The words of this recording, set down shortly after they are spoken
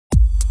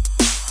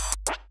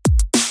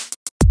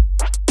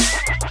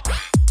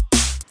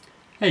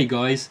Hey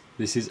guys,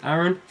 this is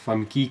Aaron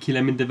from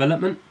Geeky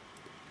Development,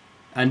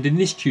 and in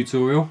this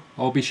tutorial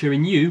I'll be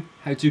showing you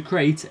how to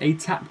create a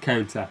tap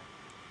counter.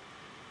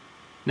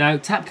 Now,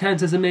 tap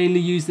counters are mainly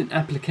used in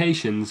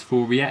applications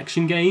for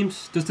reaction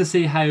games, just to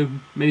see how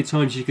many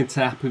times you can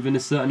tap within a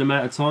certain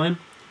amount of time.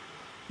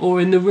 Or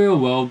in the real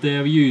world, they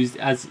are used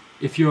as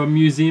if you're a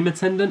museum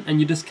attendant and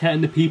you're just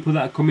counting the people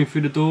that are coming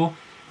through the door.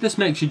 It just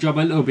makes your job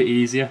a little bit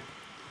easier.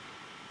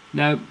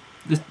 Now,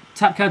 the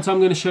tap counter I'm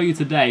going to show you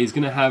today is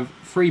going to have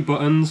 3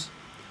 buttons.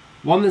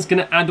 One that's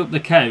going to add up the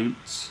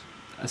counts,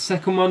 a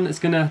second one that's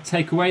going to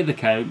take away the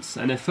counts,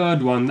 and a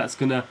third one that's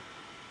going to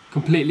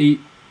completely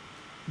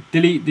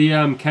delete the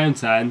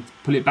counter and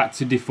put it back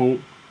to default.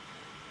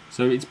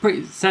 So it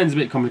sounds a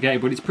bit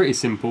complicated, but it's pretty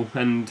simple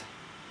and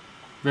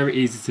very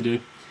easy to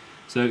do.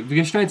 So if we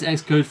go straight into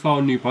XCode,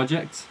 File, New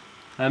Project,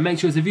 and make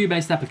sure it's a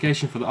view-based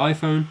application for the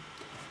iPhone,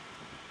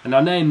 and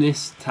I'll name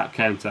this tap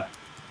counter.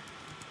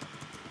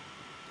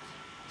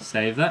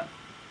 Save that.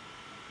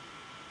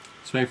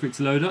 Just wait for it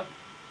to load up.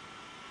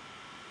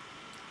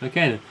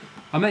 Okay then,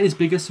 I'll make this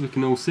bigger so we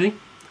can all see.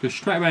 Go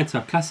straight away into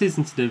our classes,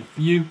 into the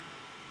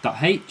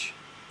view.h,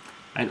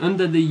 and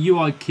under the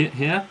UI kit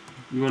here,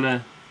 you want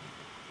to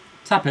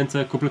tap enter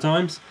a couple of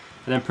times,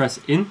 and then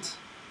press int,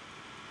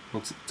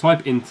 or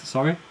type int,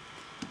 sorry,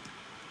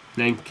 and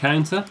then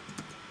counter,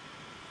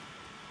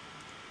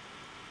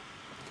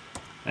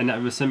 and that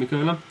with a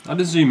semicolon. I'll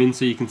just zoom in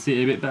so you can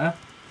see it a bit better.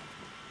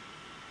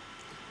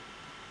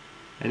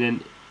 And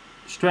then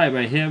straight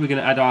away here we're going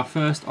to add our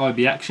first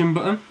IB action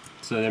button.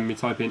 So then we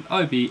type in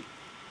IB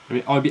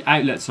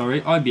outlet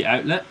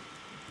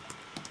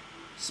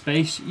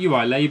space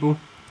UI label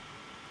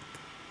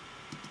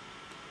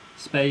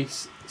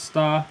space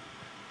star,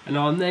 and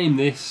I'll name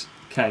this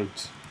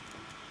count,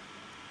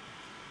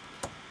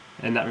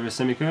 and that with a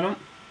semicolon.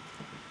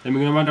 Then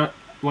we're going to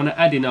want to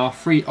add in our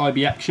 3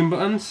 IB action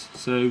buttons.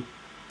 So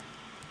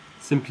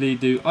simply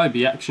do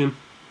IB action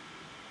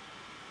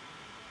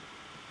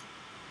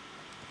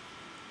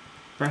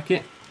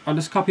bracket. I'll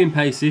just copy and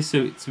paste this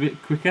so it's a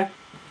bit quicker.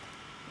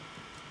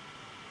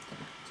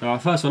 So our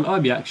first one,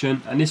 IB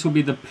action, and this will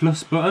be the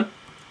plus button,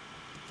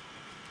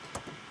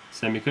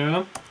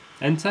 semicolon,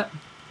 enter.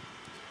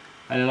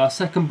 And then our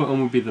second button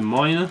will be the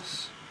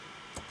minus,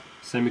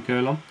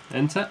 semicolon,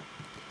 enter.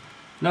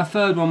 And our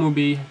third one will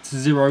be to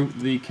 0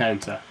 the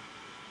counter,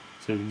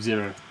 so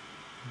 0,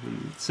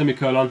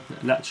 semicolon,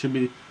 and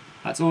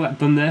that's all that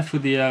done there for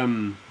the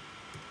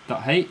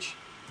 .h.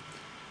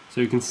 So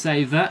we can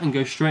save that and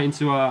go straight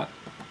into our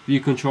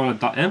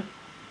viewcontroller.m,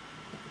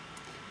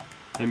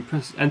 and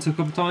press enter a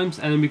couple of times,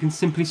 and then we can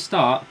simply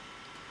start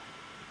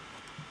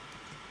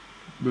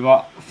with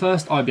our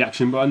first IB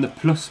action button, the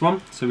plus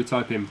one. So we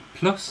type in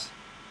plus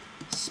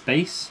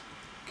space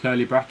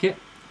curly bracket,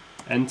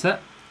 enter,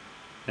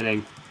 and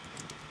then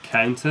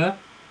counter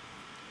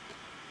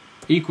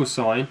equal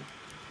sign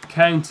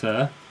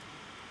counter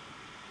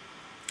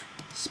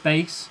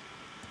space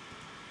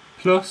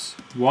plus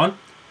 1.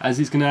 As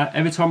it's gonna,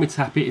 every time we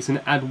tap it, it's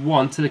gonna add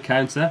 1 to the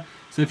counter.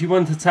 So if you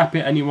want to tap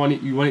it and you want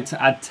it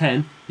to add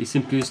 10, you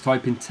simply just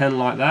type in 10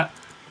 like that,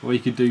 or you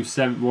could do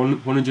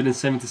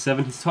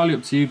 177. It's entirely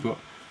up to you, but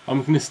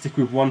I'm gonna stick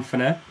with 1 for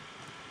now.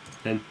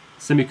 Then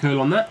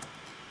semicolon that,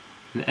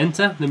 and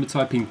enter. Then we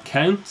type in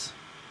count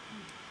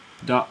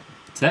dot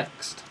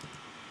text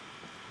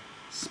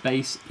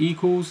space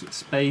equals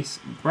space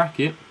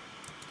bracket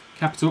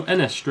capital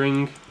NS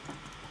string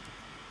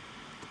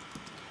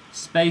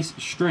space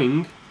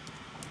string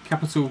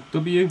capital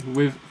W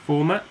with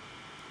format.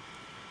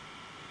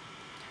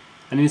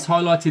 And in this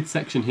highlighted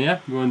section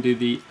here, we want to do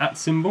the @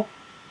 symbol,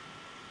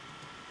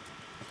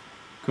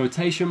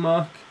 quotation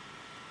mark,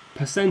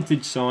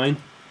 percentage sign,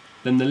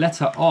 then the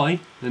letter I,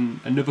 then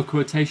another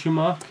quotation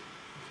mark,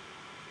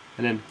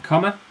 and then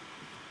comma,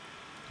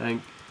 and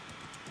then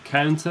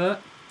counter,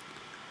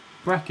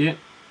 bracket,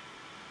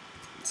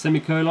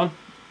 semicolon,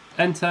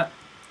 enter,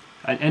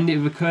 and end it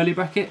with a curly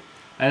bracket.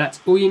 And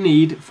that's all you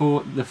need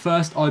for the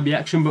first IB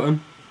action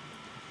button.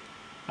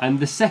 And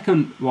the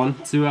second one,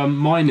 to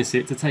minus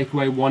it, to take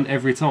away 1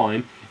 every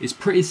time, is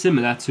pretty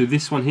similar to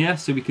this one here.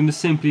 So we can just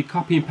simply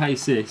copy and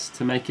paste this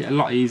to make it a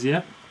lot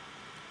easier.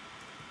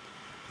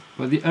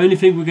 But the only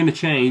thing we're going to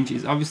change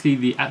is obviously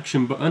the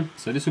action button.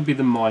 So this would be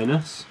the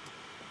minus.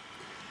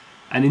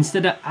 And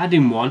instead of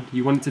adding 1,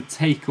 you want it to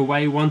take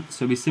away 1.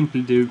 So we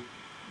simply do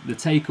the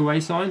take away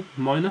sign,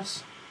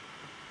 minus.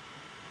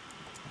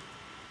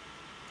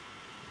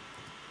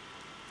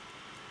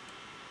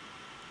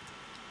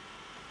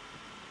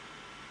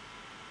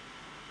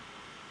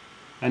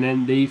 And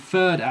then the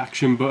third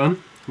action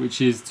button,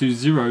 which is to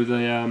 0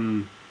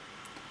 the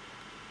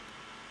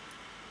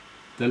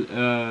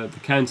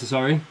counter,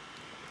 sorry,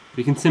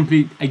 we can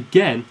simply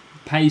again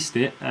paste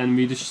it, and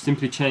we just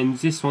simply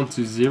change this one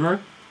to 0.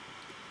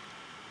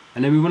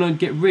 And then we want to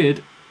get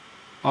rid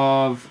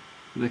of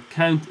the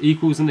count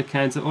equals and the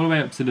counter all the way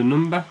up to the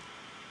number,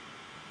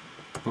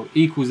 or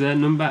equals there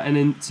number. And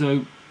then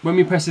so when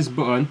we press this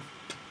button,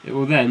 it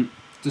will then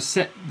just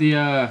set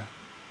the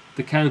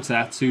the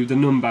counter to the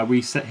number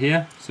we set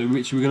here, so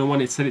which we're going to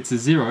want it set it to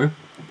 0,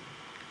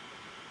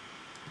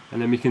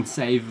 and then we can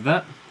save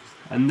that,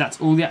 and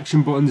that's all the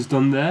action buttons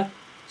done there.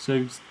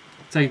 So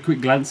take a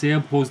quick glance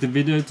here, pause the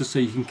video just so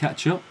you can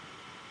catch up.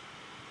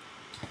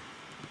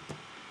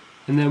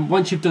 And then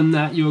once you've done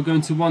that, you're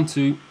going to want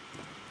to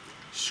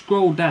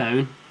scroll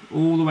down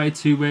all the way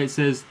to where it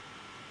says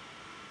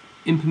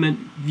implement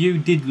view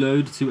did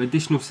load to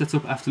additional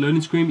setup after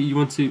loading screen. You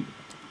want to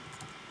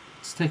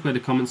just take away the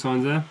comment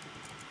signs there,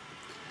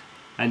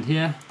 and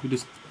here we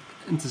just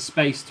enter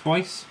space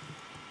twice,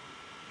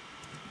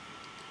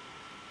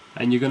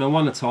 and you're going to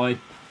want to type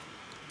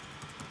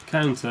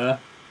counter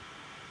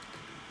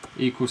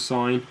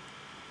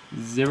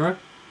 =0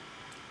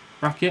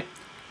 bracket.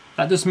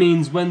 That just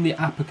means when the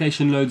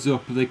application loads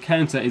up, the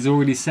counter is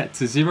already set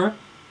to 0.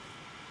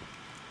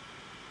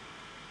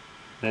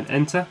 Then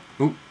enter.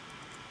 Oh,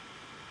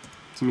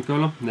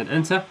 semicolon. Then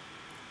enter.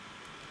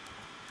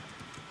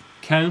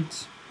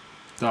 Count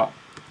dot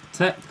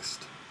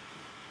text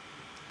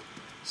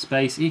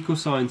space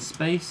 =,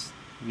 space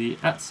the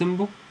 @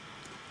 symbol,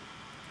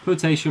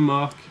 quotation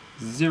mark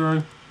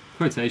 0,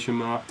 quotation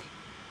mark,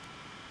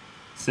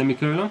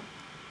 semicolon.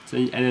 So,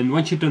 and then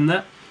once you've done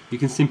that, you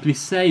can simply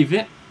save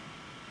it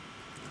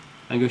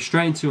and go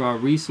straight into our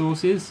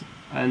resources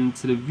and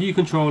to the view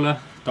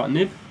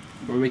controller.nib,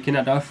 where we can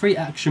add our 3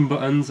 action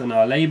buttons and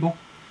our label,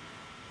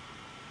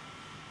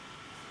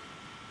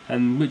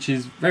 and which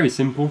is very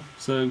simple.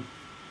 So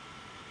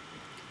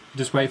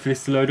just wait for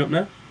this to load up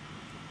now.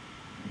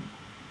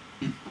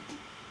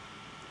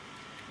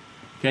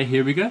 Okay,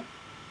 here we go.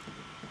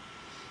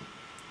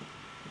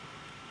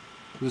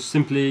 Just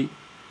simply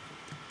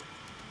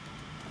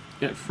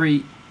get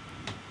 3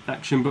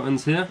 action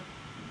buttons here.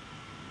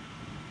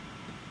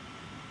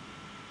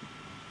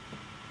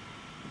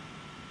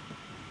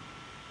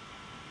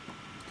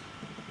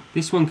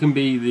 This one can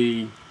be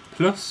the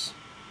plus,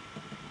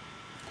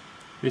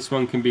 this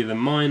one can be the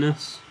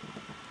minus,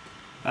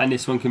 and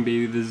this one can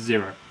be the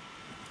 0.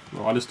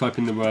 Well, I'll just type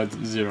in the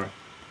word 0.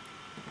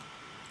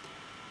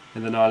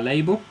 And then our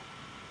label,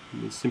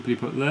 we simply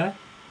put there.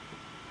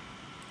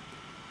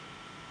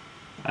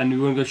 And we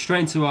want to go straight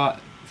into our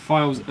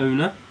files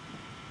owner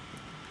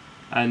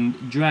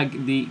and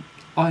drag the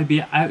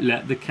IB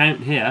outlet, the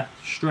count here,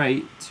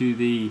 straight to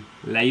the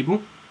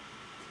label.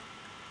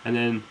 And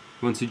then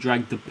we want to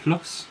drag the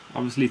plus,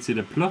 obviously, to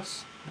the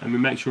plus, and we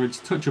make sure it's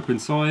touch up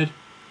inside.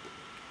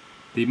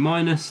 The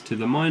minus to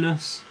the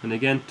minus, and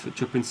again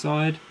touch up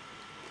inside.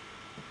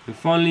 And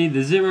finally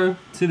the 0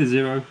 to the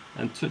 0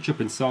 and touch up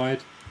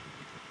inside.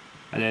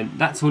 And then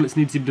that's all that's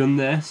needed to be done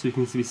there. So you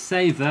can simply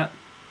save that,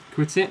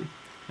 quit it,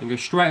 and go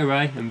straight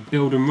away and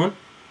build and run.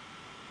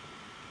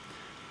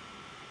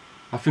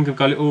 I think I've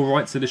got it all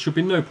right, so there should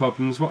be no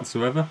problems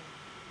whatsoever.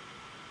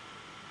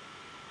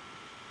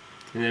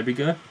 And there we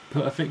go,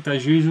 perfect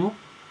as usual.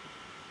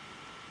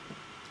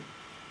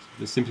 So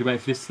just simply wait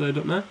for this to load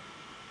up now.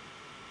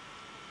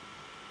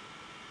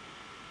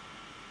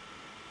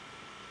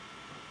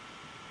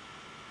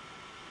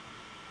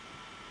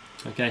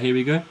 Okay, here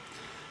we go.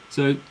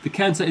 So the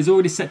counter is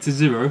already set to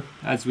 0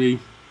 as we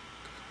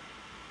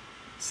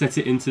set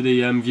it into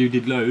the view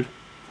did load.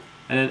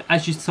 And then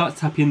as you start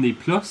tapping the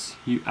plus,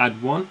 you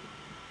add 1.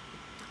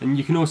 And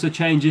you can also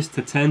change this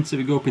to 10, so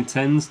we go up in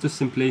 10s, just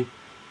simply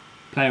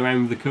play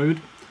around with the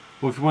code.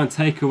 Or if you want to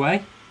take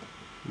away,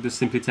 it just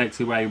simply takes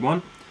away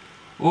 1.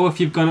 Or if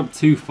you've gone up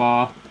too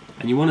far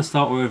and you want to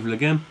start all over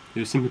again,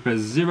 you just simply press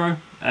 0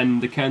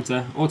 and the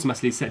counter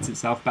automatically sets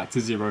itself back to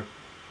 0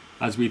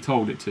 as we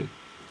told it to.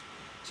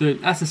 So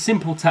that's a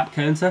simple tap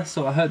counter,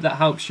 so I hope that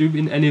helps you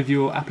in any of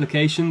your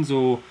applications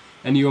or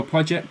any of your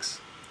projects.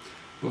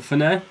 But for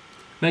now,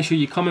 make sure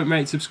you comment,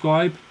 rate,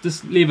 subscribe.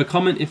 Just leave a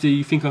comment if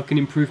you think I can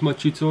improve my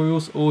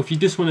tutorials, or if you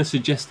just want to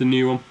suggest a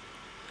new one.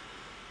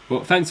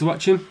 But thanks for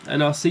watching,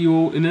 and I'll see you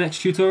all in the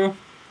next tutorial.